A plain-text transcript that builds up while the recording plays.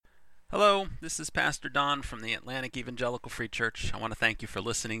Hello, this is Pastor Don from the Atlantic Evangelical Free Church. I want to thank you for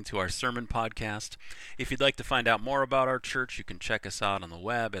listening to our sermon podcast. If you'd like to find out more about our church, you can check us out on the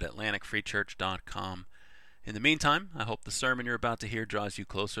web at atlanticfreechurch.com. In the meantime, I hope the sermon you're about to hear draws you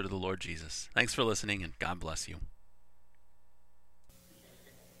closer to the Lord Jesus. Thanks for listening, and God bless you.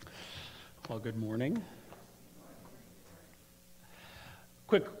 Well, good morning.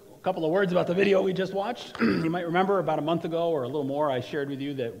 Quick couple of words about the video we just watched. You might remember about a month ago or a little more, I shared with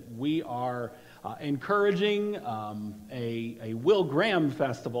you that we are encouraging a Will Graham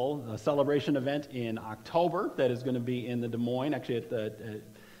Festival, a celebration event in October that is going to be in the Des Moines, actually at the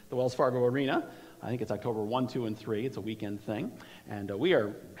Wells Fargo Arena. I think it's October 1, 2, and 3. It's a weekend thing. And we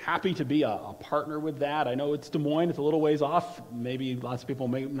are happy to be a partner with that. I know it's Des Moines. It's a little ways off. Maybe lots of people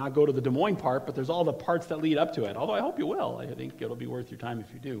may not go to the Des Moines part, but there's all the parts that lead up to it. Although I hope you will. I think it'll be worth your time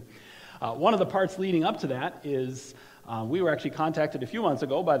if you do. One of the parts leading up to that is we were actually contacted a few months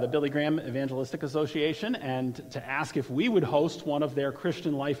ago by the Billy Graham Evangelistic Association and to ask if we would host one of their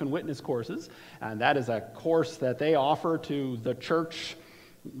Christian Life and Witness courses. And that is a course that they offer to the church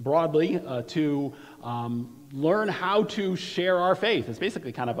broadly to learn how to share our faith. It's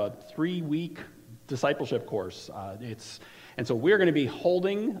basically kind of a 3-week discipleship course. And so we're going to be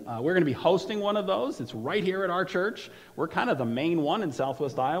hosting one of those. It's right here at our church. We're kind of the main one in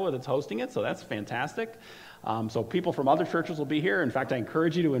Southwest Iowa that's hosting it, so that's fantastic. So people from other churches will be here. In fact, I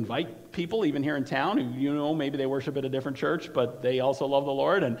encourage you to invite people, even here in town, who maybe they worship at a different church, but they also love the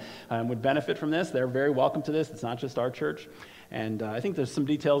Lord and would benefit from this. They're very welcome to this. It's not just our church. And I think there's some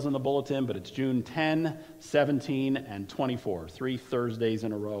details in the bulletin, but it's June 10, 17, and 24, 3 Thursdays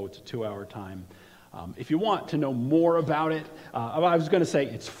in a row. It's a 2-hour time. If you want to know more about it, I was going to say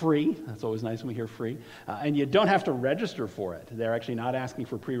it's free. That's always nice when we hear free. And you don't have to register for it. They're actually not asking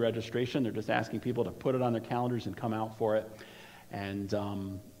for pre-registration. They're just asking people to put it on their calendars and come out for it. And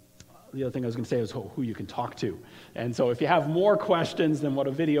the other thing I was going to say is who you can talk to. And so if you have more questions than what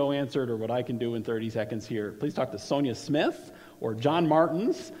a video answered or what I can do in 30 seconds here, please talk to Sonia Smith or John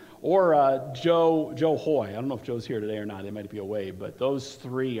Martins or Joe Hoy. I don't know if Joe's here today or not. They might be away. But those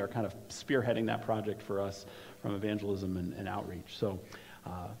three are kind of spearheading that project for us from evangelism and outreach. So,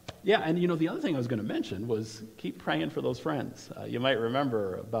 and the other thing I was going to mention was keep praying for those friends. You might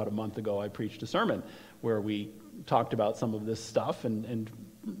remember about a month ago I preached a sermon where we talked about some of this stuff and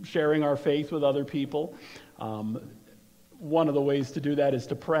sharing our faith with other people. One of the ways to do that is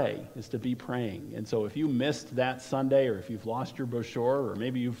to pray, is to be praying. And so if you missed that Sunday, or if you've lost your brochure, or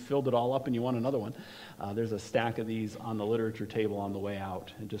maybe you've filled it all up and you want another one, there's a stack of these on the literature table on the way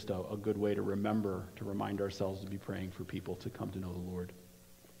out, and just a good way to remind ourselves to be praying for people to come to know the Lord.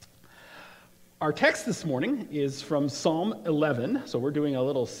 Our text this morning is from Psalm 11. So we're doing a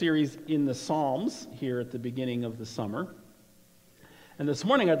little series in the Psalms here at the beginning of the summer. And this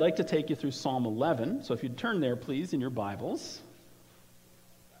morning, I'd like to take you through Psalm 11. So if you'd turn there, please, in your Bibles.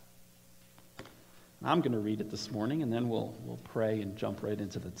 I'm going to read it this morning, and then we'll pray and jump right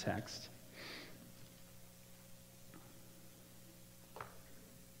into the text.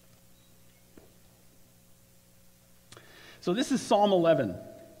 So this is Psalm 11,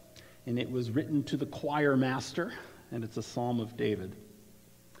 and it was written to the choir master, and it's a psalm of David.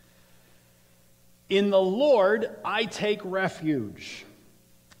 In the Lord I take refuge.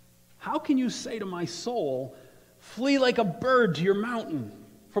 How can you say to my soul, flee like a bird to your mountain?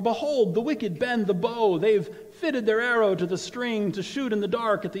 For behold, the wicked bend the bow. They've fitted their arrow to the string to shoot in the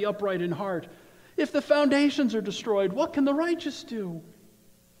dark at the upright in heart. If the foundations are destroyed, what can the righteous do?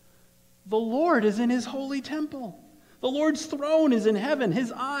 The Lord is in his holy temple. The Lord's throne is in heaven.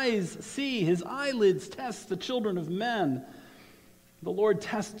 His eyes see, his eyelids test the children of men. The Lord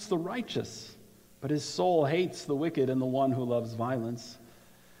tests the righteous, but his soul hates the wicked and the one who loves violence.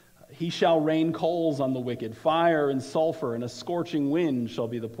 He shall rain coals on the wicked, fire and sulfur, and a scorching wind shall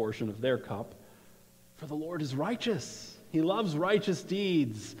be the portion of their cup. For the Lord is righteous. He loves righteous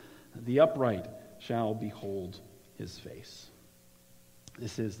deeds. The upright shall behold his face.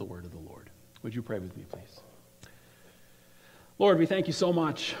 This is the word of the Lord. Would you pray with me, please? Lord, we thank you so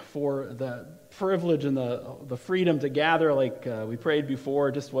much for the privilege and the freedom to gather like we prayed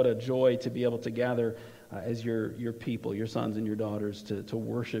before. Just what a joy to be able to gather as your people, your sons and your daughters, to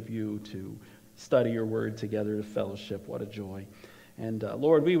worship you, to study your word together, to fellowship. What a joy. And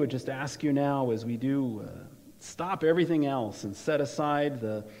Lord, we would just ask you now as we do, stop everything else and set aside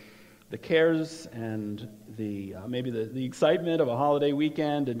the cares and maybe the excitement of a holiday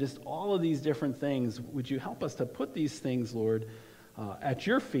weekend and just all of these different things. Would you help us to put these things, Lord, at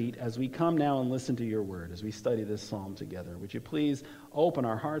your feet as we come now and listen to your word, as we study this psalm together? Would you please open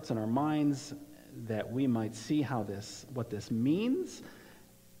our hearts and our minds that we might see what this means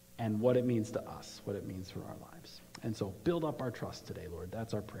and what it means to us, what it means for our lives. And so build up our trust today, Lord.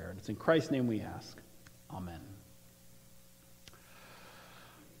 That's our prayer. And it's in Christ's name we ask. Amen.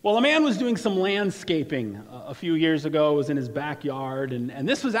 Well, a man was doing some landscaping a few years ago. It was in his backyard, and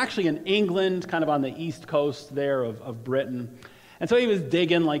this was actually in England, kind of on the east coast there of Britain. And so he was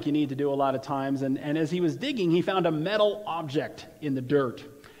digging like you need to do a lot of times, and as he was digging, he found a metal object in the dirt.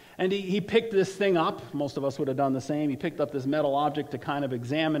 And he picked this thing up. Most of us would have done the same. He picked up this metal object to kind of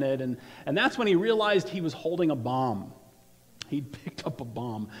examine it, and that's when he realized he was holding a bomb. He'd picked up a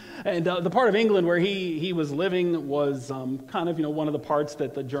bomb. And the part of England where he was living was kind of, one of the parts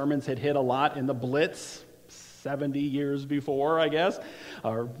that the Germans had hit a lot in the Blitz 70 years before, I guess,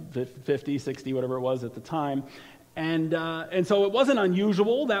 or 50, 60, whatever it was at the time. And so it wasn't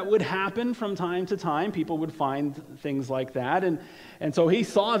unusual. That would happen from time to time. People would find things like that. And so he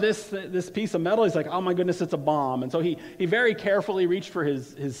saw this piece of metal. He's like, oh my goodness, it's a bomb. And so he very carefully reached for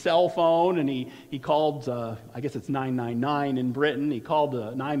his cell phone, and he called, I guess it's 999 in Britain. He called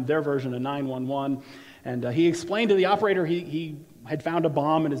their version of 911. And he explained to the operator he had found a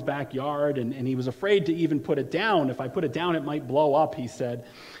bomb in his backyard, and he was afraid to even put it down. If I put it down, it might blow up, he said.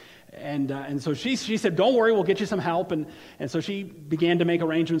 And so she said, don't worry, we'll get you some help. And so she began to make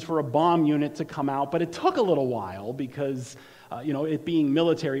arrangements for a bomb unit to come out. But it took a little while because, it being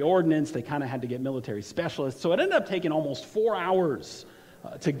military ordnance, they kind of had to get military specialists. So it ended up taking almost 4 hours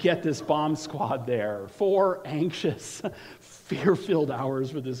to get this bomb squad there. 4 anxious, fear-filled hours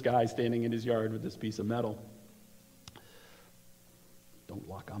for this guy standing in his yard with this piece of metal. Don't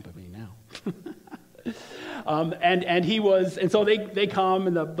lock up at me now. And so they come,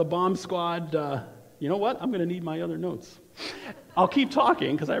 and the bomb squad, you know what? I'm going to need my other notes. I'll keep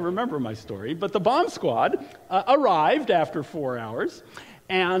talking because I remember my story. But the bomb squad arrived after 4 hours,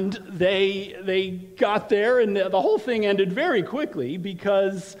 and they got there, and the whole thing ended very quickly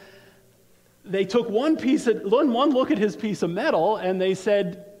because they took one look at his piece of metal, and they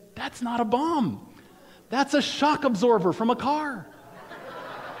said, that's not a bomb. That's a shock absorber from a car.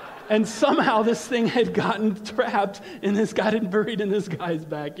 And somehow this thing had gotten trapped and gotten buried in this guy's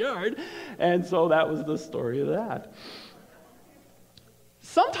backyard. And so that was the story of that.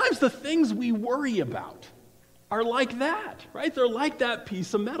 Sometimes the things we worry about are like that, right? They're like that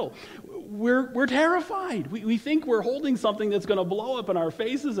piece of metal. We're terrified. We think we're holding something that's going to blow up in our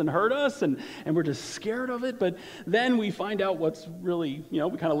faces and hurt us, and we're just scared of it. But then we find out what's really, we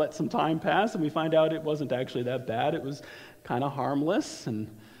kind of let some time pass, and we find out it wasn't actually that bad. It was kind of harmless, and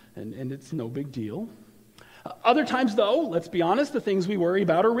it's no big deal. Other times, though, let's be honest, the things we worry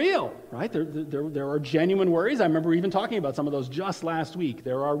about are real, right? There are genuine worries. I remember even talking about some of those just last week.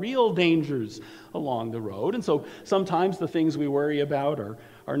 There are real dangers along the road, and so sometimes the things we worry about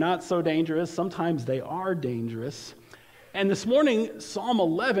are not so dangerous. Sometimes they are dangerous. And this morning, Psalm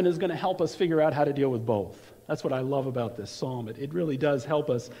 11 is going to help us figure out how to deal with both. That's what I love about this psalm. It really does help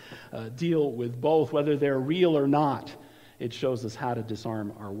us deal with both, whether they're real or not. It shows us how to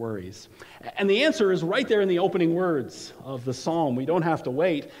disarm our worries. And the answer is right there in the opening words of the psalm. We don't have to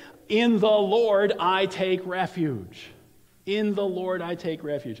wait. In the Lord I take refuge. In the Lord I take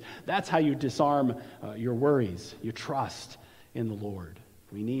refuge. That's how you disarm your worries. You trust in the Lord.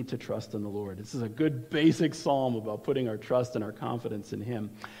 We need to trust in the Lord. This is a good basic psalm about putting our trust and our confidence in Him.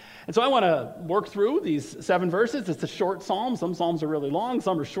 And so I want to work through these 7 verses. It's a short psalm. Some psalms are really long,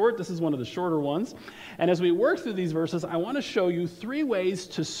 some are short. This is one of the shorter ones. And as we work through these verses, I want to show you 3 ways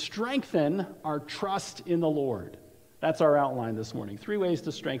to strengthen our trust in the Lord. That's our outline this morning. 3 ways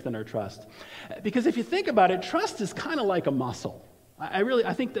to strengthen our trust. Because if you think about it, trust is kind of like a muscle.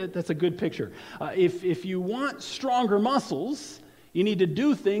 I think that's a good picture. If you want stronger muscles, you need to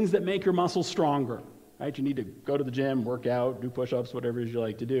do things that make your muscles stronger. Right? You need to go to the gym, work out, do push-ups, whatever it is you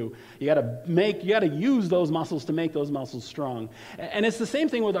like to do. You got to use those muscles to make those muscles strong. And it's the same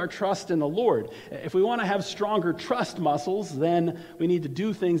thing with our trust in the Lord. If we want to have stronger trust muscles, then we need to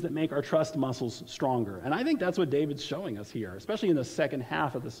do things that make our trust muscles stronger. And I think that's what David's showing us here, especially in the second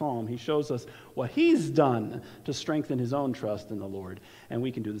half of the psalm. He shows us what he's done to strengthen his own trust in the Lord, and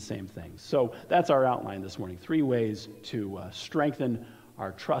we can do the same thing. So that's our outline this morning, 3 ways to strengthen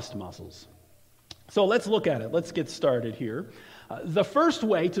our trust muscles. So let's look at it. Let's get started here. The first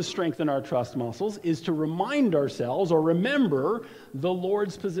way to strengthen our trust muscles is to remind ourselves or remember the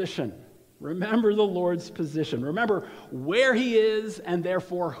Lord's position. Remember the Lord's position. Remember where He is and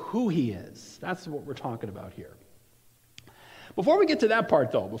therefore who He is. That's what we're talking about here. Before we get to that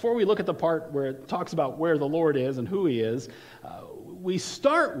part, though, before we look at the part where it talks about where the Lord is and who He is, we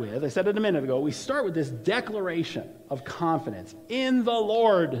start with, I said it a minute ago, we start with this declaration of confidence. In the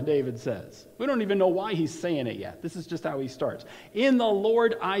Lord, David says. We don't even know why he's saying it yet. This is just how he starts. In the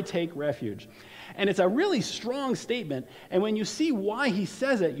Lord I take refuge. And it's a really strong statement, and when you see why he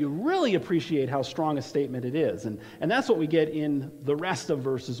says it, you really appreciate how strong a statement it is. And that's what we get in the rest of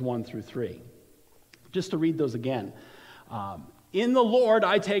verses 1 through 3. Just to read those again. In the Lord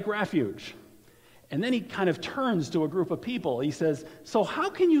I take refuge. And then he kind of turns to a group of people. He says, so how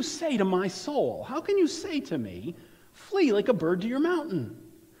can you say to my soul, how can you say to me, flee like a bird to your mountain?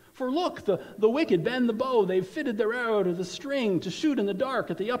 For look, the wicked bend the bow. They've fitted their arrow to the string to shoot in the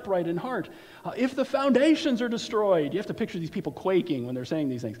dark at the upright in heart. If the foundations are destroyed, you have to picture these people quaking when they're saying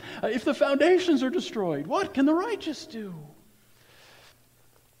these things. If the foundations are destroyed, what can the righteous do?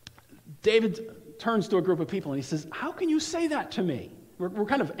 David turns to a group of people and he says, how can you say that to me? We're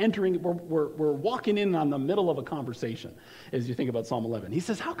kind of entering, we're walking in on the middle of a conversation as you think about Psalm 11. He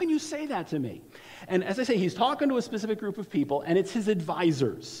says, how can you say that to me? And as I say, he's talking to a specific group of people, and it's his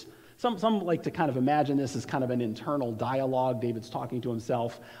advisors. Some like to kind of imagine this as kind of an internal dialogue. David's talking to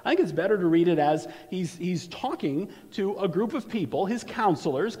himself. I think it's better to read it as he's talking to a group of people, his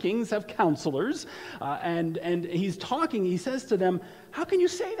counselors. Kings have counselors. And he's talking, he says to them, how can you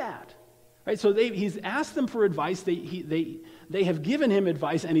say that? Right, so he's asked them for advice. They have given him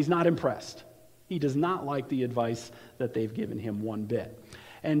advice, and he's not impressed. He does not like the advice that they've given him one bit.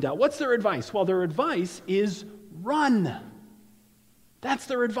 And what's their advice? Well, their advice is run. That's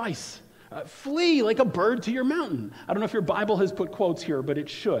their advice. Flee like a bird to your mountain. I don't know if your Bible has put quotes here, but it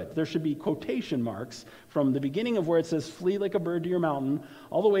should. There should be quotation marks from the beginning of where it says, flee like a bird to your mountain,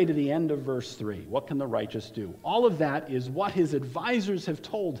 all the way to the end of verse 3. What can the righteous do? All of that is what his advisors have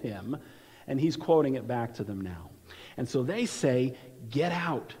told him, and he's quoting it back to them now. And so they say, get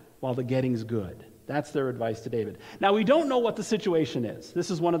out while the getting's good. That's their advice to David. Now, we don't know what the situation is. This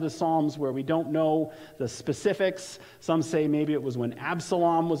is one of the Psalms where we don't know the specifics. Some say maybe it was when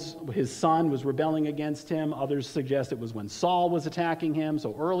Absalom, his son, was rebelling against him. Others suggest it was when Saul was attacking him,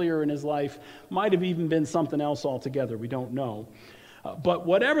 so earlier in his life. Might have even been something else altogether. We don't know. But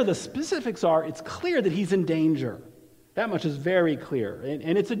whatever the specifics are, it's clear that he's in danger. That much is very clear.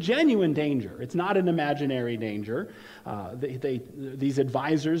 And it's a genuine danger. It's not an imaginary danger. These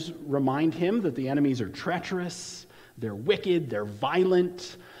advisors remind him that the enemies are treacherous, they're wicked, they're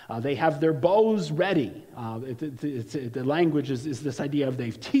violent, they have their bows ready. The language is this idea of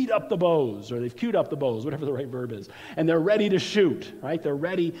they've teed up the bows, or they've queued up the bows, whatever the right verb is, and they're ready to shoot, right? They're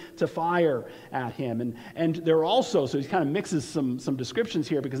ready to fire at him. And they're also, so he kind of mixes some descriptions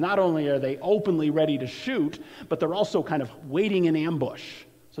here, because not only are they openly ready to shoot, but they're also kind of waiting in ambush.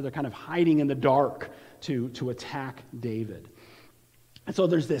 So they're kind of hiding in the dark to attack David. And so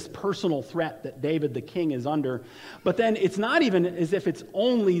there's this personal threat that David the king is under. But then it's not even as if it's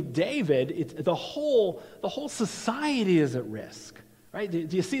only David. It's the whole society is at risk. Right?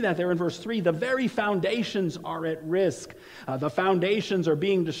 Do you see that there in verse 3? The very foundations are at risk. The foundations are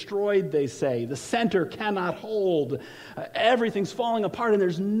being destroyed, they say. The center cannot hold. Everything's falling apart, and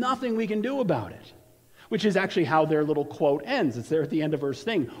there's nothing we can do about it. Which is actually how their little quote ends. It's there at the end of verse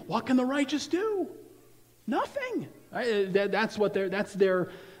 3. What can the righteous do? Nothing. Right? That's what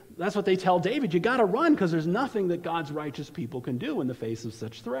they tell David. You got to run, because there's nothing that God's righteous people can do in the face of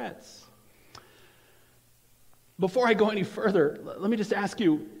such threats. Before I go any further, let me just ask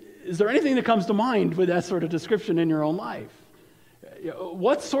you, is there anything that comes to mind with that sort of description in your own life?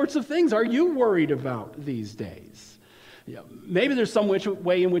 What sorts of things are you worried about these days? Maybe there's some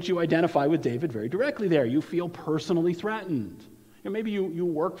way in which you identify with David very directly there. You feel personally threatened. Maybe you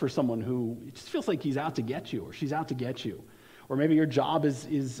work for someone who it just feels like he's out to get you, or she's out to get you. Or maybe your job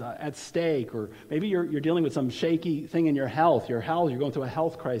is at stake, or maybe you're dealing with some shaky thing in your health. You're going through a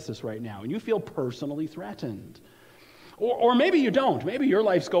health crisis right now, and you feel personally threatened. Or maybe you don't. Maybe your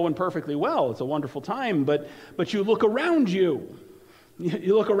life's going perfectly well. It's a wonderful time, but you look around you.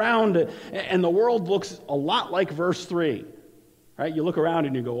 You look around, and the world looks a lot like verse 3. Right? You look around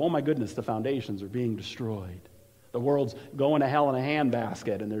and you go, oh my goodness, the foundations are being destroyed. The world's going to hell in a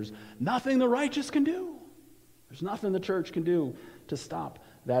handbasket, and there's nothing the righteous can do. There's nothing the church can do to stop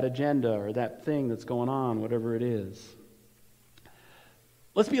that agenda or that thing that's going on, whatever it is.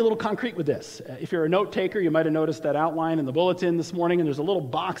 Let's be a little concrete with this. If you're a note taker, you might have noticed that outline in the bulletin this morning, and there's a little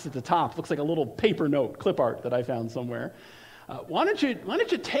box at the top. It looks like a little paper note, clip art that I found somewhere. Why don't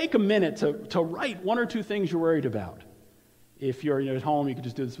you take a minute to write one or two things you're worried about? If you're at home, you can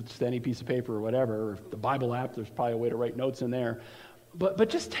just do this with just any piece of paper or whatever. Or the Bible app, there's probably a way to write notes in there. But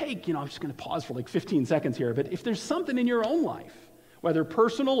just take, I'm just going to pause for like 15 seconds here. But if there's something in your own life, whether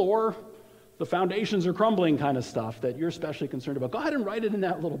personal or the foundations are crumbling kind of stuff that you're especially concerned about, go ahead and write it in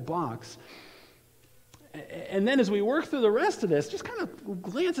that little box. And then as we work through the rest of this, just kind of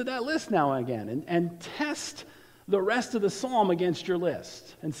glance at that list now and again and test the rest of the psalm against your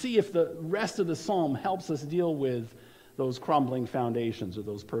list and see if the rest of the psalm helps us deal with those crumbling foundations or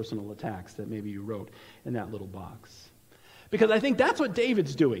those personal attacks that maybe you wrote in that little box. Because I think that's what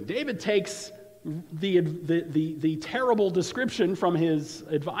David's doing. David takes the terrible description from his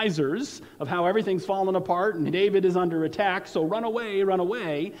advisors of how everything's fallen apart and David is under attack, so run away, run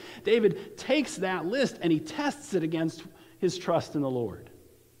away. David takes that list and he tests it against his trust in the Lord.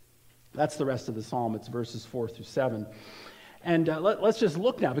 That's the rest of the psalm. It's verses 4 through 7. And let's just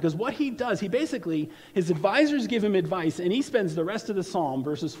look now, because what he does, his advisors give him advice, and he spends the rest of the psalm,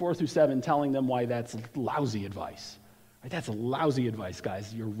 verses 4 through 7, telling them why that's lousy advice. Right? That's lousy advice,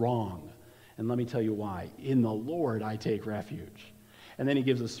 guys. You're wrong. And let me tell you why. In the Lord I take refuge. And then he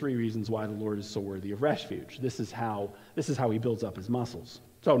gives us 3 reasons why the Lord is so worthy of refuge. This is how he builds up his muscles.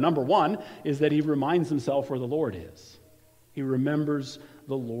 So number 1 is that he reminds himself where the Lord is. He remembers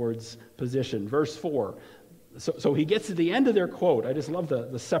the Lord's position. Verse 4. So he gets to the end of their quote. I just love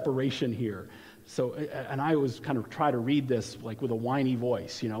the separation here. So, and I always kind of try to read this like with a whiny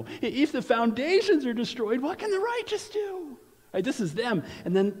voice, If the foundations are destroyed, what can the righteous do? Right, this is them.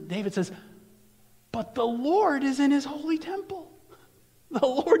 And then David says, but the Lord is in his holy temple. The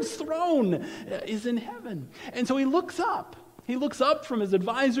Lord's throne is in heaven. And so he looks up. He looks up from his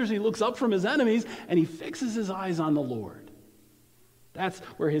advisors. He looks up from his enemies, and he fixes his eyes on the Lord. That's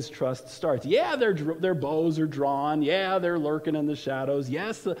where his trust starts. Yeah, their bows are drawn. Yeah, they're lurking in the shadows.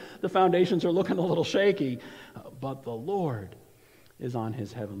 Yes, the foundations are looking a little shaky. But the Lord is on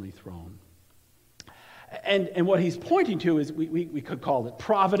his heavenly throne. And what he's pointing to is, we could call it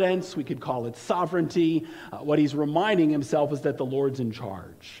providence, we could call it sovereignty. What he's reminding himself is that the Lord's in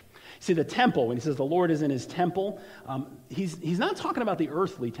charge. See, the temple, when he says the Lord is in his temple, he's not talking about the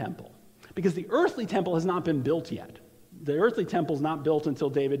earthly temple, because the earthly temple has not been built yet. The earthly temple is not built until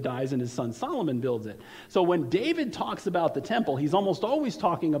David dies and his son Solomon builds it. So when David talks about the temple, he's almost always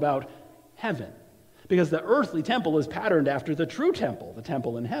talking about heaven, because the earthly temple is patterned after the true temple, the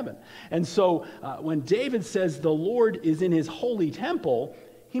temple in heaven. And so when David says the Lord is in his holy temple,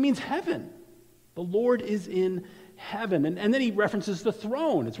 he means heaven. The Lord is in heaven. And then he references the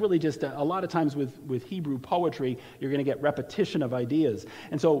throne. It's really just a lot of times with Hebrew poetry, you're going to get repetition of ideas.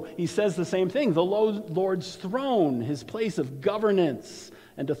 And so he says the same thing. The Lord's throne, his place of governance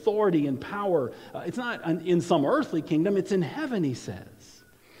and authority and power. It's not in some earthly kingdom, it's in heaven, he says.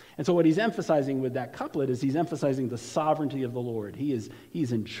 And so what he's emphasizing with that couplet is he's emphasizing the sovereignty of the Lord. He's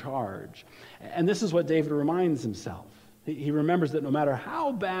in charge. And this is what David reminds himself. He remembers that no matter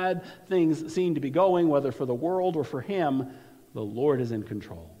how bad things seem to be going, whether for the world or for him, the Lord is in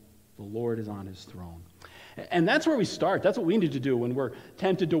control. The Lord is on his throne. And that's where we start. That's what we need to do when we're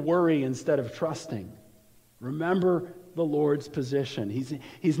tempted to worry instead of trusting. Remember the Lord's position.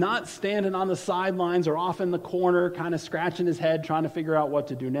 He's not standing on the sidelines or off in the corner, kind of scratching his head, trying to figure out what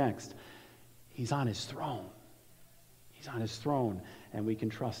to do next. He's on his throne. He's on his throne, and we can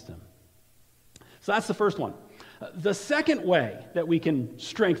trust him. So that's the first one. The second way that we can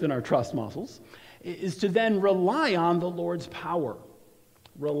strengthen our trust muscles is to then rely on the Lord's power.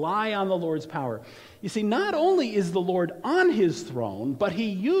 Rely on the Lord's power. You see, not only is the Lord on his throne, but he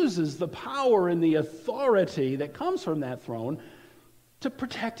uses the power and the authority that comes from that throne to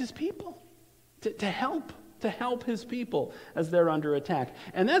protect his people, to help his people as they're under attack.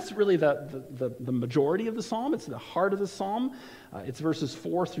 And that's really the majority of the psalm. It's the heart of the psalm. It's verses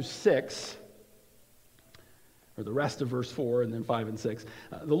 4 through 6. Or the rest of verse 4 and then 5 and 6.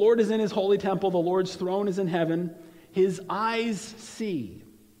 The Lord is in his holy temple. The Lord's throne is in heaven. His eyes see.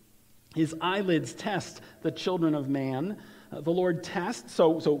 His eyelids test the children of man. The Lord tests.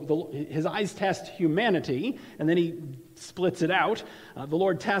 His eyes test humanity, and then he splits it out. The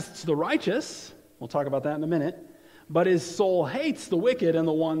Lord tests the righteous. We'll talk about that in a minute. But his soul hates the wicked and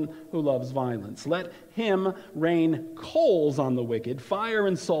the one who loves violence. Let him rain coals on the wicked. Fire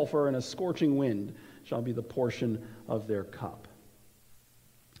and sulfur and a scorching wind shall be the portion of their cup.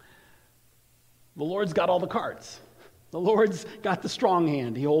 The Lord's got all the cards. The Lord's got the strong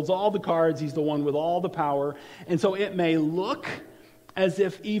hand. He holds all the cards. He's the one with all the power. And so it may look as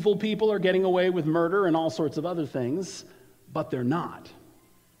if evil people are getting away with murder and all sorts of other things, but they're not.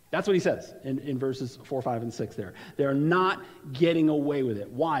 That's what he says in verses 4, 5, and 6 there. They're not getting away with it.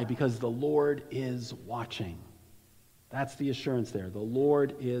 Why? Because the Lord is watching. That's the assurance there. The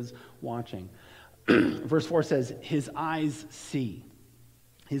Lord is watching. Verse 4 says, his eyes see.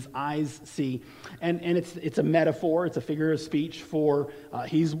 His eyes see, and it's a metaphor, it's a figure of speech for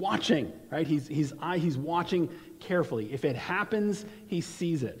he's watching, right? He's watching carefully. If it happens, he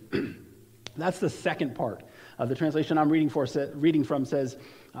sees it. That's the second part. The translation I'm reading from says,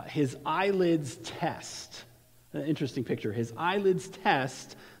 his eyelids test. An interesting picture. His eyelids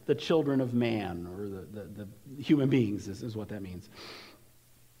test the children of man, or the human beings is what that means.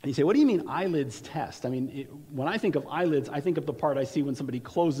 And you say, what do you mean eyelids test? I mean, when I think of eyelids, I think of the part I see when somebody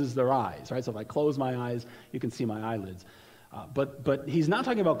closes their eyes, right? So if I close my eyes, you can see my eyelids. But he's not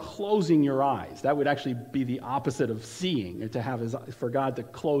talking about closing your eyes. That would actually be the opposite of seeing, for God to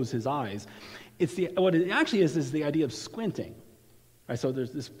close his eyes. What it actually is the idea of squinting. Right? So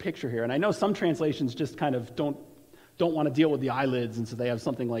there's this picture here, and I know some translations just kind of don't want to deal with the eyelids, and so they have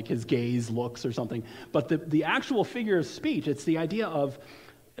something like his gaze looks or something. But the actual figure of speech, it's the idea of,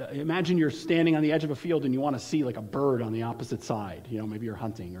 imagine you're standing on the edge of a field and you want to see like a bird on the opposite side. Maybe you're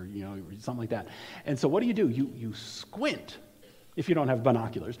hunting or something like that. And so what do? You squint. If you don't have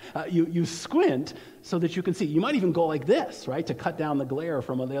binoculars, you squint so that you can see. You might even go like this, right, to cut down the glare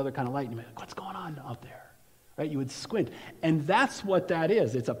from the other kind of light. And you might be like, what's going on out there? Right? You would squint. And that's what that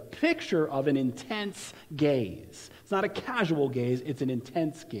is. It's a picture of an intense gaze. It's not a casual gaze. It's an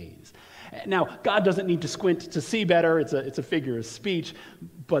intense gaze. Now, God doesn't need to squint to see better. It's a figure of speech.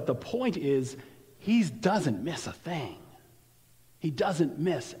 But the point is, he doesn't miss a thing. He doesn't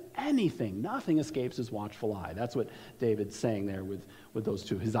miss anything. Nothing escapes his watchful eye. That's what David's saying there with those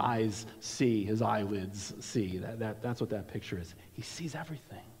two. His eyes see, his eyelids see. That's what that picture is. He sees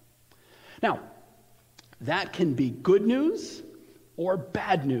everything. Now, that can be good news or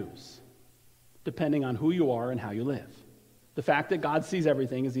bad news, depending on who you are and how you live. The fact that God sees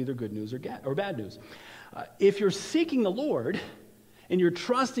everything is either good news or bad news. If you're seeking the Lord and you're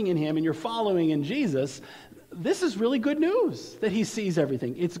trusting in him and you're following in Jesus, this is really good news that he sees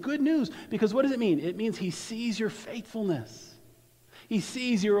everything. It's good news because what does it mean? It means he sees your faithfulness. He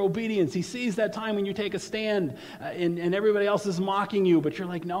sees your obedience. He sees that time when you take a stand and everybody else is mocking you, but you're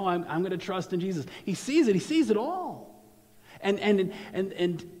like, no, I'm going to trust in Jesus. He sees it. He sees it all. And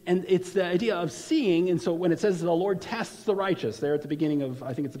it's the idea of seeing. And so when it says the Lord tests the righteous, there at the beginning of,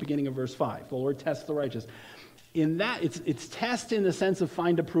 I think it's the beginning of verse 5, the Lord tests the righteous. In that, it's test in the sense of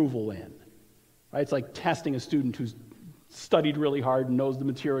find approval in. Right? It's like testing a student who's studied really hard and knows the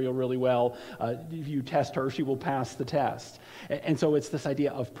material really well. If you test her, she will pass the test. And so it's this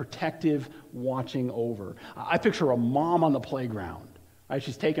idea of protective watching over. I picture a mom on the playground. Right?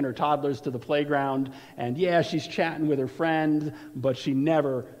 She's taking her toddlers to the playground, and she's chatting with her friend, but she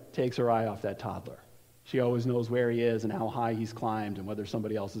never takes her eye off that toddler. She always knows where he is and how high he's climbed and whether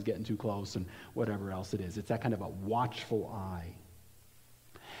somebody else is getting too close and whatever else it is. It's that kind of a watchful eye.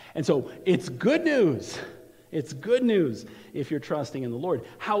 And so it's good news. It's good news if you're trusting in the Lord.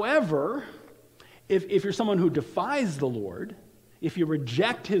 However, if you're someone who defies the Lord, if you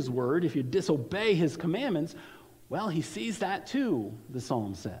reject his word, if you disobey his commandments, well, he sees that too, the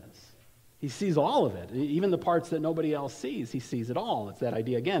psalm says. He sees all of it, even the parts that nobody else sees. He sees it all. It's that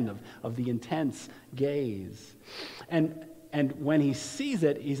idea, again, of the intense gaze. And when he sees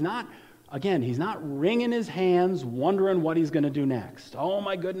it, he's not wringing his hands, wondering what he's going to do next. Oh,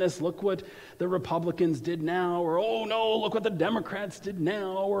 my goodness, look what the Republicans did now. Or, oh, no, look what the Democrats did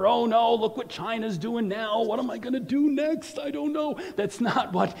now. Or, oh, no, look what China's doing now. What am I going to do next? I don't know. That's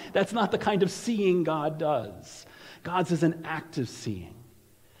not the kind of seeing God does. God's is an active seeing.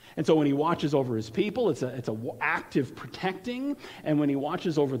 And so when he watches over his people, it's an active protecting. And when he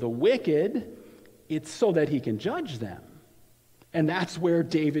watches over the wicked, it's so that he can judge them. And that's where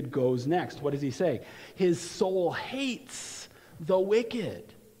David goes next. What does he say? His soul hates the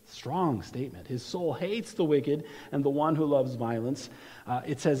wicked. Strong statement. His soul hates the wicked and the one who loves violence.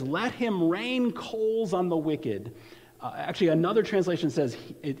 It says, let him rain coals on the wicked. Actually, another translation says,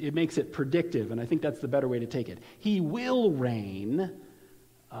 it makes it predictive, and I think that's the better way to take it. He will rain,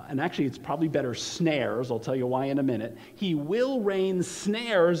 and actually it's probably better snares. I'll tell you why in a minute. He will rain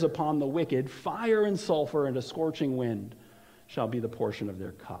snares upon the wicked. Fire and sulfur and a scorching wind shall be the portion of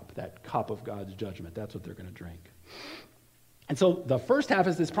their cup, that cup of God's judgment. That's what they're going to drink. And so the first half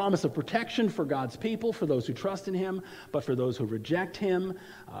is this promise of protection for God's people, for those who trust in him, but for those who reject him,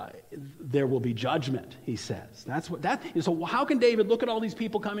 there will be judgment, he says. So how can David look at all these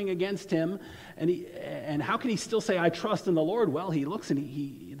people coming against him, and how can he still say, I trust in the Lord? Well, he looks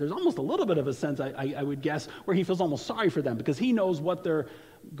and there's almost a little bit of a sense, I would guess, where he feels almost sorry for them, because he knows what they're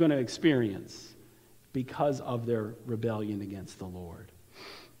going to experience because of their rebellion against the Lord.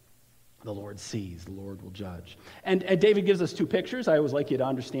 The Lord sees, the Lord will judge. And David gives us two pictures. I always like you to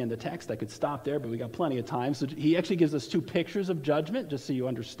understand the text. I could stop there, but we got plenty of time. So he actually gives us two pictures of judgment, just so you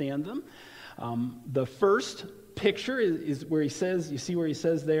understand them. The first picture is where he says, you see where he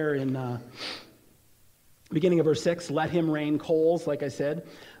says there in beginning of verse 6, let him rain coals, like I said.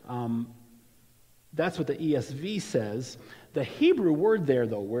 That's what the ESV says. The Hebrew word there,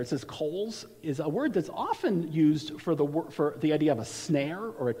 though, where it says coals, is a word that's often used for the idea of a snare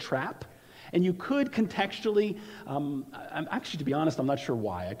or a trap. And you could contextually, actually, to be honest, I'm not sure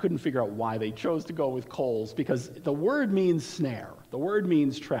why. I couldn't figure out why they chose to go with coals, because the word means snare. The word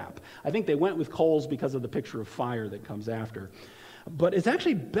means trap. I think they went with coals because of the picture of fire that comes after. But it's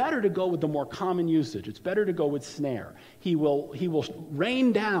actually better to go with the more common usage. It's better to go with snare. He will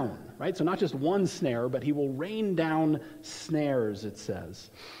rain down, right? So not just one snare, but he will rain down snares, it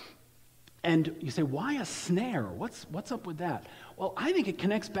says. And you say, why a snare? What's up with that? Well, I think it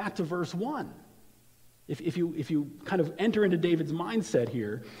connects back to verse 1. If you kind of enter into David's mindset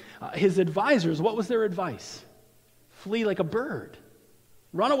here, his advisors, what was their advice? Flee like a bird.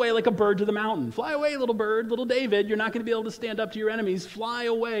 Run away like a bird to the mountain. Fly away, little bird, little David. You're not going to be able to stand up to your enemies. Fly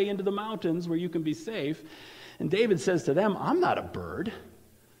away into the mountains where you can be safe. And David says to them, I'm not a bird.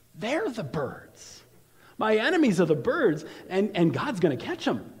 They're the birds. My enemies are the birds, and God's going to catch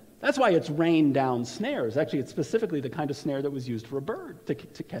them. That's why it's rain down snares. Actually, it's specifically the kind of snare that was used for a bird, to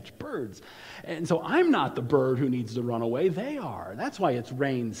catch birds. And so I'm not the bird who needs to run away. They are. That's why it's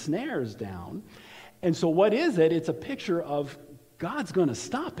rain snares down. And so what is it? It's a picture of God's going to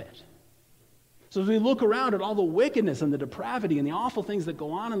stop it. So as we look around at all the wickedness and the depravity and the awful things that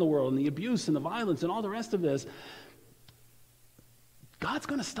go on in the world and the abuse and the violence and all the rest of this, God's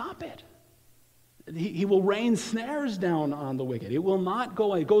going to stop it. He will rain snares down on the wicked. It will not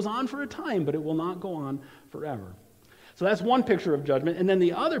go on. It goes on for a time, but it will not go on forever. So that's one picture of judgment. And then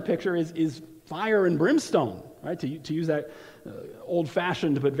the other picture is fire and brimstone, right? To use that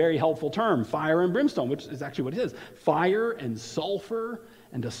old-fashioned but very helpful term, fire and brimstone, which is actually what it is. Fire and sulfur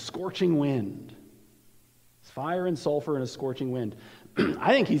and a scorching wind. It's fire and sulfur and a scorching wind. I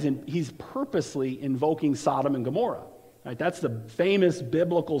think he's purposely invoking Sodom and Gomorrah. Right, that's the famous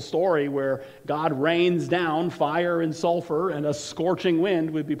biblical story where God rains down fire and sulfur, and a scorching wind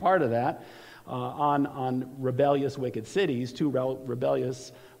would be part of that on rebellious, wicked cities, two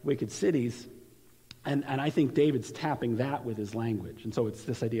rebellious, wicked cities. And I think David's tapping that with his language. And so it's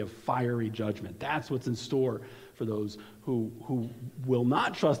this idea of fiery judgment. That's what's in store for those who will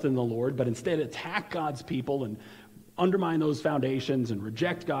not trust in the Lord, but instead attack God's people and undermine those foundations and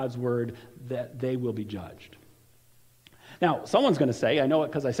reject God's word, that they will be judged. Now, someone's going to say, I know it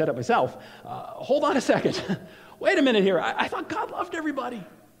because I said it myself, hold on a second. Wait a minute here. I thought God loved everybody.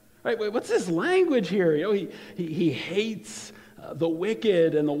 Right? What's this language here? You know, he hates the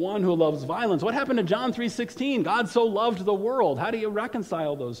wicked and the one who loves violence. What happened to John 3:16? God so loved the world. How do you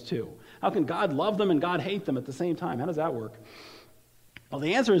reconcile those two? How can God love them and God hate them at the same time? How does that work? Well,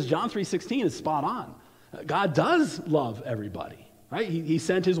 the answer is John 3:16 is spot on. God does love everybody. Right? He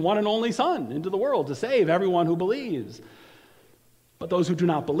sent his one and only Son into the world to save everyone who believes. But those who do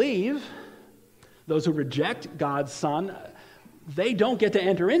not believe, those who reject God's Son, they don't get to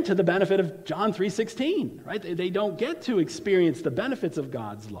enter into the benefit of John 3:16, right? They don't get to experience the benefits of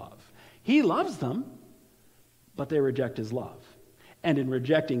God's love. He loves them, but they reject his love. And in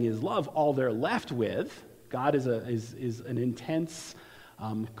rejecting his love, all they're left with, God is an intense,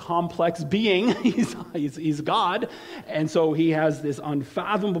 complex being. He's God. And so he has this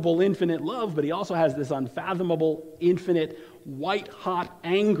unfathomable, infinite love, but he also has this unfathomable, infinite, white-hot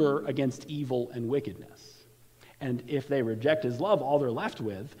anger against evil and wickedness. And if they reject his love, all they're left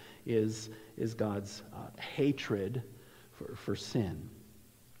with is God's hatred for sin.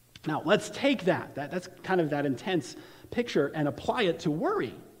 Now, let's take that's kind of that intense picture and apply it to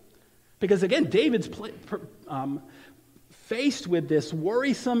worry. Because again, David's faced with this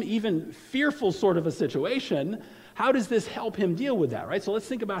worrisome, even fearful sort of a situation. How does this help him deal with that, right? So let's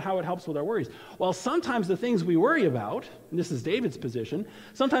think about how it helps with our worries. Well, sometimes the things we worry about, and this is David's position,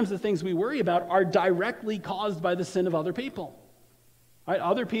 sometimes the things we worry about are directly caused by the sin of other people. Right?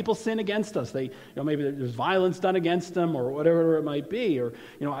 Other people sin against us. Maybe there's violence done against them or whatever it might be. Or,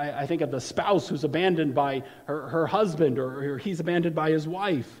 I think of the spouse who's abandoned by her husband, or he's abandoned by his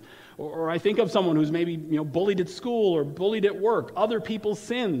wife. Or I think of someone who's maybe bullied at school or bullied at work. Other people's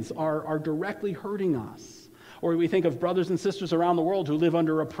sins are directly hurting us. Or we think of brothers and sisters around the world who live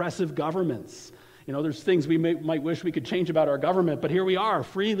under oppressive governments. There's things we might wish we could change about our government, but here we are,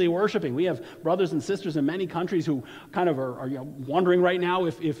 freely worshiping. We have brothers and sisters in many countries who kind of are wondering right now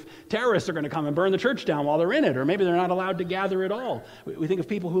if terrorists are going to come and burn the church down while they're in it, or maybe they're not allowed to gather at all. We think of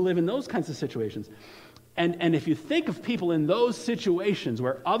people who live in those kinds of situations. And if you think of people in those situations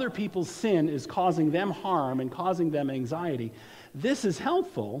where other people's sin is causing them harm and causing them anxiety, this is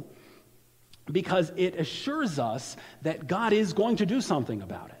helpful because it assures us that God is going to do something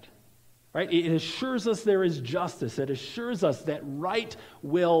about it. Right? It assures us there is justice. It assures us that right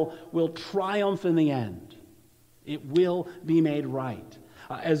will triumph in the end. It will be made right.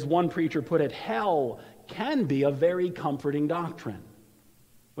 As one preacher put it, hell can be a very comforting doctrine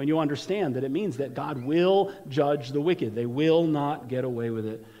when you understand that it means that God will judge the wicked. They will not get away with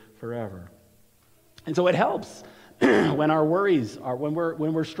it forever. And so it helps when our worries are, when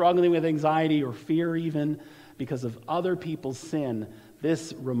we're struggling with anxiety or fear even because of other people's sin.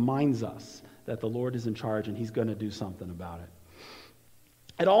 This reminds us that the Lord is in charge and he's going to do something about it.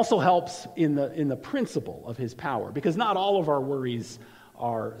 It also helps in the principle of his power, because not all of our worries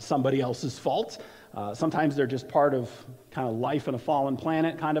are somebody else's fault. Sometimes they're just part of kind of life in a fallen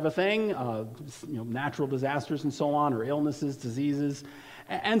planet kind of a thing, natural disasters and so on, or illnesses, diseases.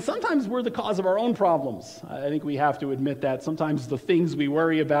 And sometimes we're the cause of our own problems. I think we have to admit that. Sometimes the things we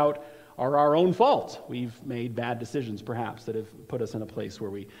worry about are our own fault. We've made bad decisions, perhaps, that have put us in a place where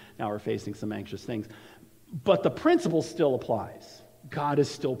we now are facing some anxious things. But the principle still applies. God is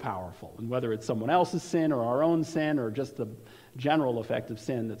still powerful. And whether it's someone else's sin or our own sin or just the general effect of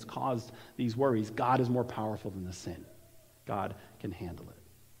sin that's caused these worries, God is more powerful than the sin. God can handle it.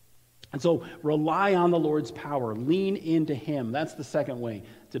 And so rely on the Lord's power. Lean into him. That's the second way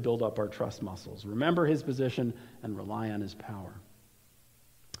to build up our trust muscles. Remember his position and rely on his power.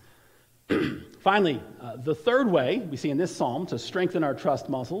 Finally, the third way we see in this psalm to strengthen our trust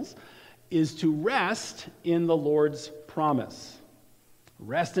muscles is to rest in the Lord's promise.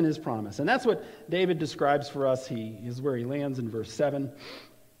 Rest in his promise. And that's what David describes for us. He is where he lands in verse 7.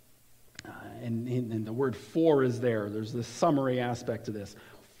 And the word for is there. There's this summary aspect to this.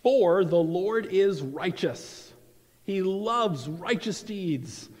 For the Lord is righteous. He loves righteous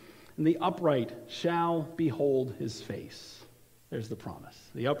deeds, and the upright shall behold his face. There's the promise.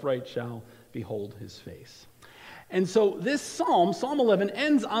 The upright shall behold his face. And so this psalm, Psalm 11,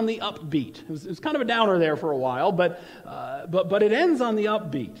 ends on the upbeat. It was kind of a downer there for a while, but it ends on the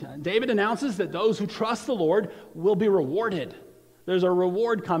upbeat. David announces that those who trust the Lord will be rewarded. There's a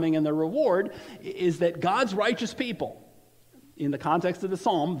reward coming, and the reward is that God's righteous people, in the context of the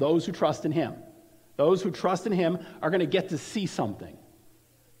psalm, those who trust in him. Those who trust in him are going to get to see something.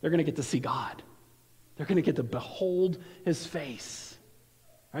 They're going to get to see God. They're going to get to behold his face.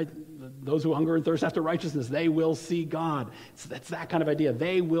 Right? Those who hunger and thirst after righteousness, they will see God. That's that kind of idea.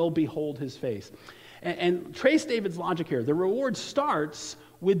 They will behold his face. And trace David's logic here. The reward starts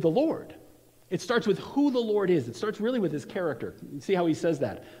with the Lord. It starts with who the Lord is. It starts really with his character. You see how he says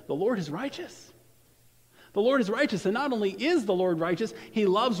that? The Lord is righteous. The Lord is righteous, and not only is the Lord righteous, he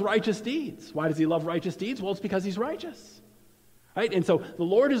loves righteous deeds. Why does he love righteous deeds? Well, it's because he's righteous. Right? And so the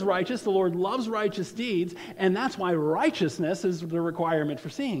Lord is righteous, the Lord loves righteous deeds, and that's why righteousness is the requirement for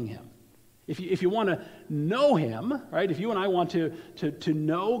seeing him. If you want to know him, right? If you and I want to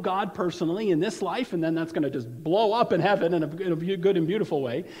know God personally in this life, and then that's going to just blow up in heaven in a good and beautiful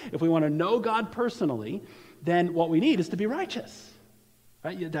way. If we want to know God personally, then what we need is to be righteous.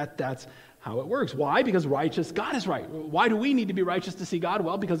 Right? That's how it works. Why? Because God is right. Why do we need to be righteous to see God?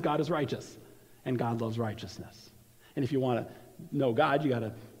 Well, because God is righteous, and God loves righteousness. And if you want to know God, you got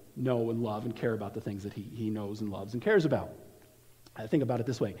to know and love and care about the things that he knows and loves and cares about. I think about it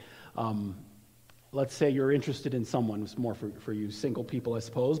this way. Let's say you're interested in someone. It's more for you single people, I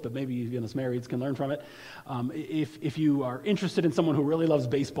suppose, but maybe even us marrieds can learn from it. If you are interested in someone who really loves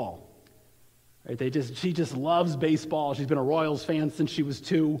baseball, right? She just loves baseball. She's been a Royals fan since she was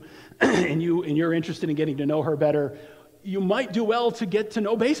 2, and you're interested in getting to know her better. You might do well to get to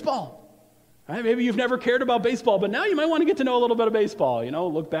know baseball. Right? Maybe you've never cared about baseball, but now you might want to get to know a little bit of baseball.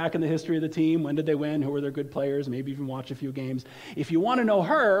 Look back in the history of the team. When did they win? Who were their good players? Maybe even watch a few games. If you want to know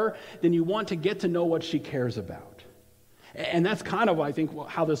her, then you want to get to know what she cares about. And that's kind of, I think,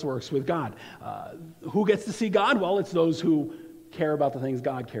 how this works with God. Who gets to see God? Well, it's those who care about the things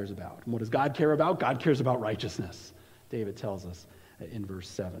God cares about. And what does God care about? God cares about righteousness, David tells us in verse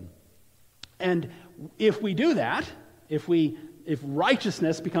 7. And if we do that, if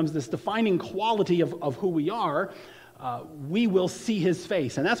righteousness becomes this defining quality of who we are, we will see his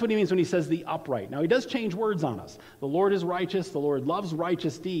face. And that's what he means when he says the upright. Now, he does change words on us. The Lord is righteous. The Lord loves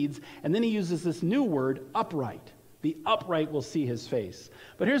righteous deeds. And then he uses this new word, upright. The upright will see his face.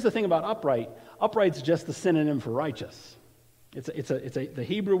 But here's the thing about upright. Upright's just the synonym for righteous. The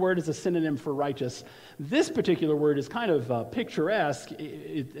Hebrew word is a synonym for righteous. This particular word is kind of picturesque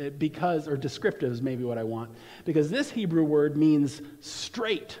because, or descriptive is maybe what I want, because this Hebrew word means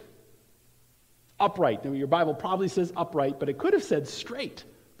straight, upright. Now, your Bible probably says upright, but it could have said straight.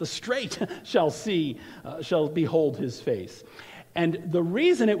 The straight shall behold his face. And the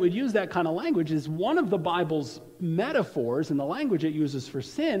reason it would use that kind of language is one of the Bible's metaphors and the language it uses for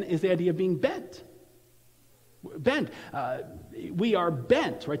sin is the idea of being bent. Bent. We are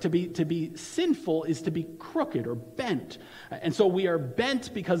bent, right? To be sinful is to be crooked or bent. And so we are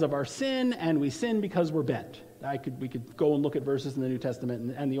bent because of our sin, and we sin because we're bent. We could go and look at verses in the New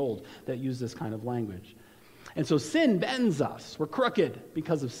Testament and the Old that use this kind of language. And so sin bends us. We're crooked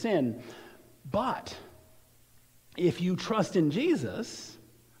because of sin. But if you trust in Jesus,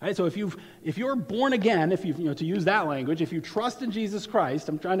 right? So if you're born again, to use that language, if you trust in Jesus Christ,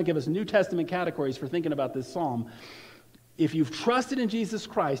 I'm trying to give us New Testament categories for thinking about this psalm. If you've trusted in Jesus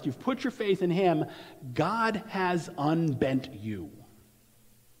Christ, you've put your faith in him, God has unbent you.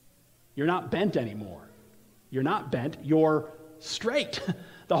 You're not bent anymore. You're not bent, you're straight.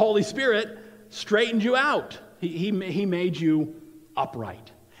 The Holy Spirit straightened you out. He made you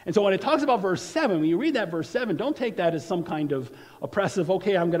upright. And so when it talks about verse 7, when you read that verse 7, don't take that as some kind of oppressive,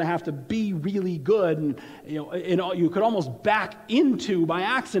 okay, I'm going to have to be really good. And you could almost back into, by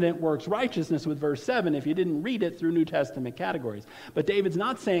accident, works righteousness with verse 7 if you didn't read it through New Testament categories. But David's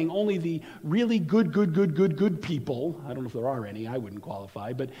not saying only the really good people, I don't know if there are any, I wouldn't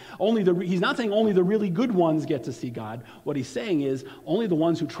qualify, but he's not saying only the really good ones get to see God. What he's saying is only the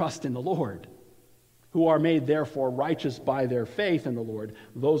ones who trust in the Lord, who are made therefore righteous by their faith in the Lord,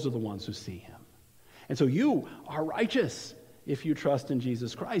 those are the ones who see him. And so you are righteous if you trust in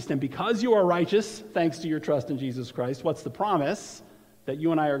Jesus Christ. And because you are righteous, thanks to your trust in Jesus Christ, what's the promise that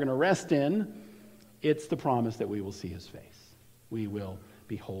you and I are going to rest in? It's the promise that we will see his face. We will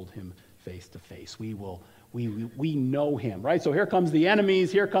behold him face to face. We know him, right? So here comes the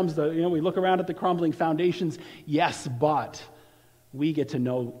enemies. Here comes we look around at the crumbling foundations. Yes, but we get to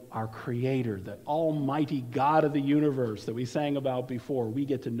know our Creator, the almighty God of the universe that we sang about before. We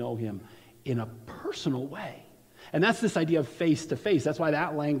get to know him in a personal way. And that's this idea of face to face. That's why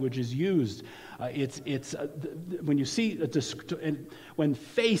that language is used. When you see, when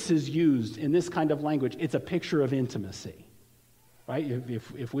face is used in this kind of language, it's a picture of intimacy. Right?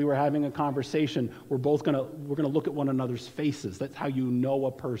 If we were having a conversation, we're going to look at one another's faces. That's how you know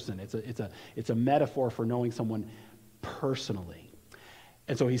a person. It's a metaphor for knowing someone personally.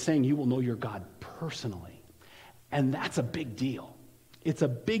 And so he's saying you will know your God personally. And that's a big deal. It's a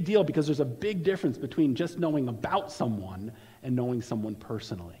big deal because there's a big difference between just knowing about someone and knowing someone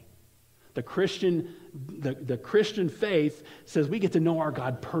personally. The Christian faith says we get to know our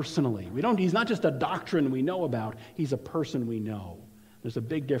God personally. He's not just a doctrine we know about, he's a person we know. There's a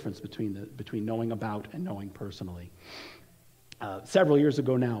big difference between knowing about and knowing personally. Several years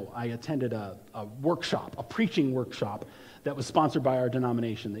ago now, I attended a workshop, a preaching workshop that was sponsored by our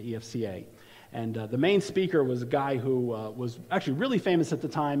denomination, the EFCA. And the main speaker was a guy who was actually really famous at the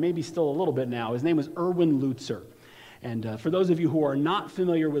time, maybe still a little bit now. His name was Erwin Lutzer. And for those of you who are not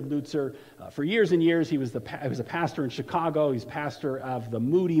familiar with Lutzer, for years and years he was a pastor in Chicago. He's pastor of the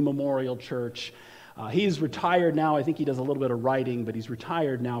Moody Memorial Church. He's retired now. I think he does a little bit of writing, but he's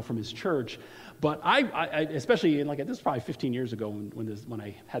retired now from his church. But I especially this is probably 15 years ago when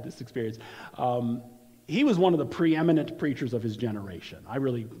I had this experience. He was one of the preeminent preachers of his generation. I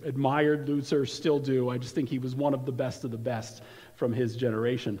really admired Lutzer, still do. I just think he was one of the best from his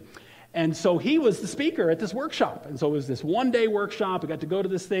generation. And so he was the speaker at this workshop. And so it was this one-day workshop. I got to go to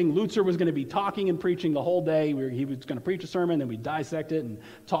this thing. Lutzer was going to be talking and preaching the whole day. He was going to preach a sermon, then we'd dissect it and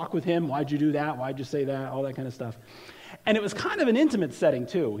talk with him. Why'd you do that? Why'd you say that? All that kind of stuff. And it was kind of an intimate setting,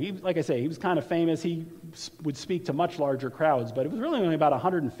 too. Like I say, he was kind of famous. He would speak to much larger crowds, but it was really only about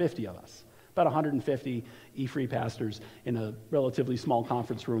 150 of us. About 150 E-Free pastors in a relatively small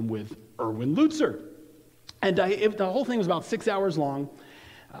conference room with Erwin Lutzer. And the whole thing was about 6 hours long.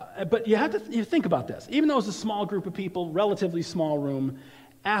 But you think about this. Even though it was a small group of people, relatively small room,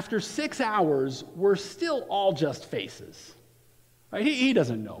 after 6 hours, we're still all just faces. Right? He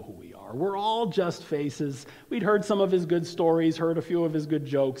doesn't know who we are. We're all just faces. We'd heard some of his good stories, heard a few of his good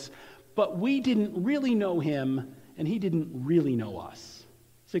jokes, but we didn't really know him, and he didn't really know us.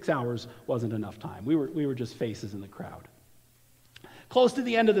 6 hours wasn't enough time. We were just faces in the crowd. Close to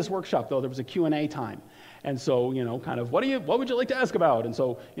the end of this workshop, though, there was a Q&A time. And so, kind of, what would you like to ask about? And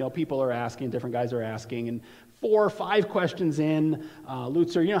so, people are asking, different guys are asking. And 4 or 5 questions in,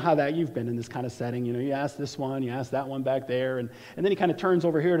 Lutzer, you know how that, you've been in this kind of setting, you ask this one, you ask that one back there, and then he kind of turns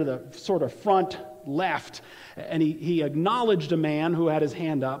over here to the sort of front left, and he acknowledged a man who had his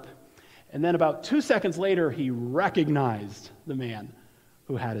hand up, and then about 2 seconds later, he recognized the man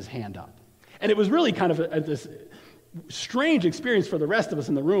who had his hand up. And it was really kind of this strange experience for the rest of us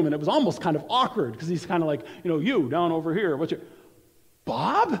in the room, and it was almost kind of awkward, because he's kind of like, you down over here, what's your,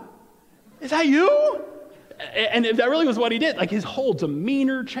 Bob? Is that you? And that really was what he did. Like, his whole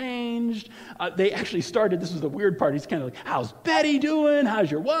demeanor changed. They actually started, this was the weird part, he's kind of like, how's Betty doing?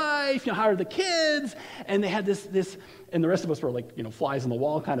 How's your wife? How are the kids? And they had this, and the rest of us were like, flies on the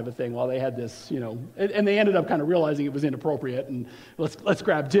wall kind of a thing, while they had this, and they ended up kind of realizing it was inappropriate, and let's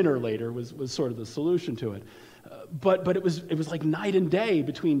grab dinner later was sort of the solution to it. But it was like night and day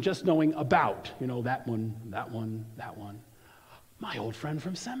between just knowing about, that one. My old friend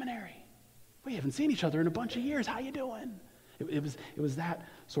from seminary. We haven't seen each other in a bunch of years. How you doing? It was that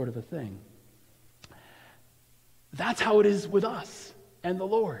sort of a thing. That's how it is with us and the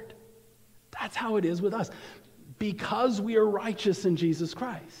Lord. That's how it is with us. Because we are righteous in Jesus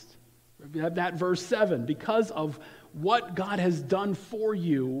Christ. We have that verse 7. Because of what God has done for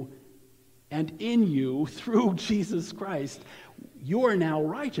you and in you through Jesus Christ, you are now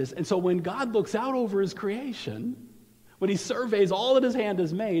righteous. And so when God looks out over his creation, when he surveys all that his hand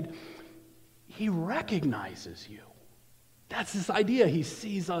has made, he recognizes you. That's this idea. He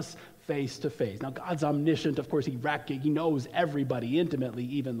sees us face to face. Now, God's omniscient. Of course, he knows everybody intimately,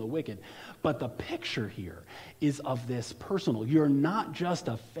 even the wicked. But the picture here is of this personal. You're not just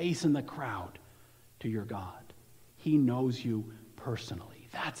a face in the crowd to your God. He knows you personally.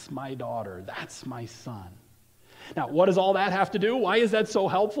 That's my daughter. That's my son. Now, what does all that have to do? Why is that so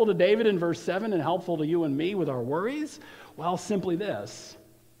helpful to David in verse 7 and helpful to you and me with our worries? Well, simply this.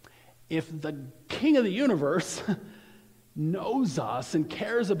 If the King of the universe knows us and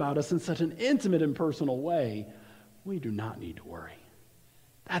cares about us in such an intimate and personal way, we do not need to worry.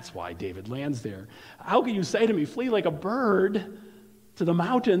 That's why David lands there. How can you say to me, flee like a bird to the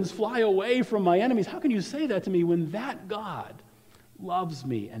mountains, fly away from my enemies? How can you say that to me when that God loves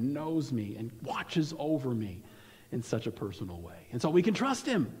me and knows me and watches over me in such a personal way? And so we can trust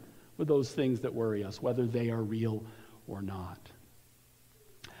him with those things that worry us, whether they are real or not.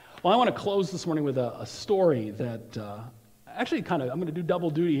 Well, I want to close this morning with a story that I'm going to do double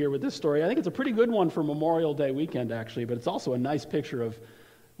duty here with this story. I think it's a pretty good one for Memorial Day weekend, actually, but it's also a nice picture of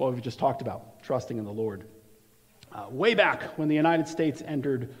what we've just talked about, trusting in the Lord. Way back when the United States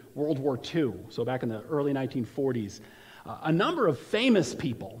entered World War II, so back in the early 1940s, a number of famous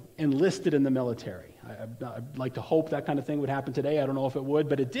people enlisted in the military. I'd like to hope that kind of thing would happen today. I don't know if it would,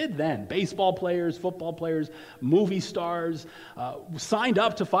 but it did then. Baseball players, football players, movie stars signed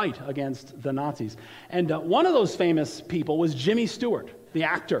up to fight against the Nazis. And one of those famous people was Jimmy Stewart, the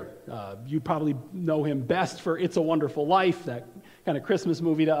actor. You probably know him best for It's a Wonderful Life, that kind of Christmas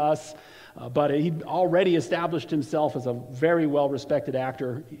movie to us. But he'd already established himself as a very well-respected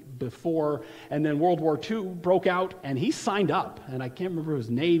actor before, and then World War II broke out, and he signed up. And I can't remember if it was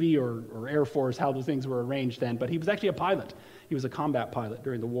Navy or Air Force, how those things were arranged then, but he was actually a pilot. He was a combat pilot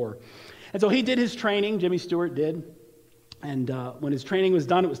during the war. And so he did his training, Jimmy Stewart did, and when his training was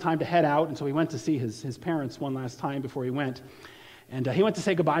done, it was time to head out, and so he went to see his parents one last time before he went. And he went to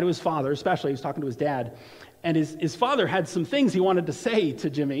say goodbye to his father, especially. He was talking to his dad. And his father had some things he wanted to say to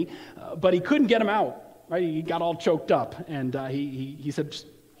Jimmy, but he couldn't get them out. Right? He got all choked up. And he said, just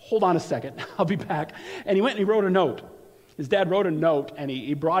hold on a second, I'll be back. And he went and he wrote a note. His dad wrote a note, and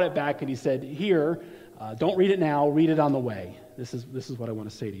he brought it back, and he said, here, don't read it now, read it on the way. This is what I want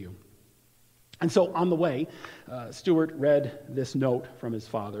to say to you. And so on the way, Stewart read this note from his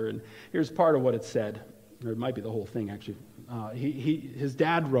father, and here's part of what it said. Or it might be the whole thing, actually. His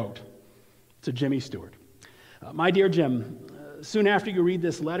dad wrote to Jimmy Stewart, my dear Jim, soon after you read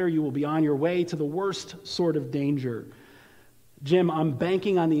this letter, you will be on your way to the worst sort of danger. Jim, I'm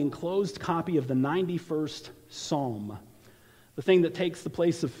banking on the enclosed copy of the 91st Psalm. The thing that takes the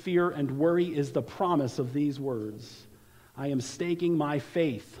place of fear and worry is the promise of these words. I am staking my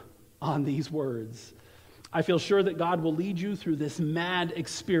faith on these words. I feel sure that God will lead you through this mad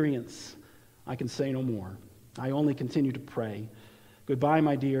experience. I can say no more. I only continue to pray. Goodbye,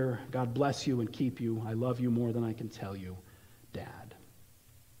 my dear. God bless you and keep you. I love you more than I can tell you, Dad.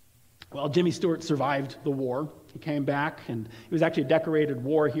 Well, Jimmy Stewart survived the war. He came back, and he was actually a decorated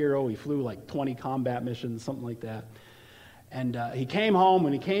war hero. He flew like 20 combat missions, something like that. And he came home.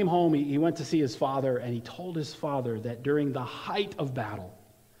 When he came home, he went to see his father, and he told his father that during the height of battle,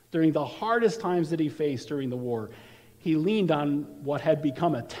 during the hardest times that he faced during the war, he leaned on what had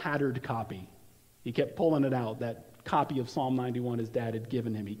become a tattered copy He kept pulling it out, that copy of Psalm 91 his dad had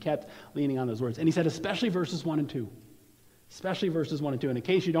given him. He kept leaning on those words. And he said, especially verses 1 and 2. Especially verses 1 and 2. And in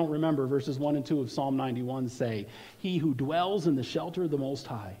case you don't remember, verses 1 and 2 of Psalm 91 say, he who dwells in the shelter of the Most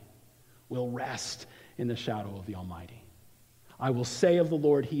High will rest in the shadow of the Almighty. I will say of the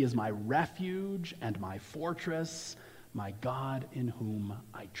Lord, he is my refuge and my fortress, my God in whom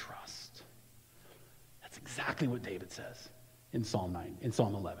I trust. That's exactly what David says in Psalm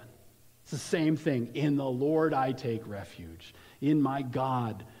 11. It's the same thing. In the Lord I take refuge. In my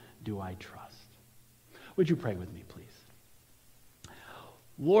God do I trust. Would you pray with me, please?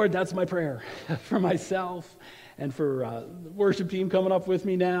 Lord, that's my prayer for myself and for the worship team coming up with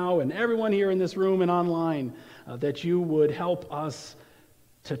me now and everyone here in this room and online, that you would help us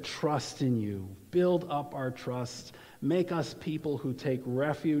to trust in you, build up our trust, make us people who take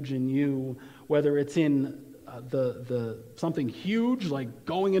refuge in you, whether it's in the something huge like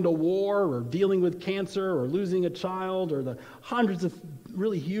going into war or dealing with cancer or losing a child or the hundreds of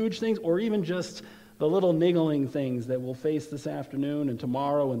really huge things, or even just the little niggling things that we'll face this afternoon and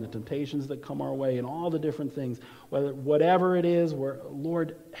tomorrow and the temptations that come our way and all the different things. Whatever it is,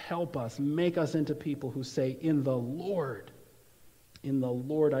 Lord, help us, make us into people who say, in the Lord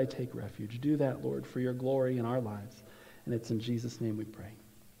I take refuge. Do that, Lord, for your glory in our lives. And it's in Jesus' name we pray.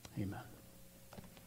 Amen.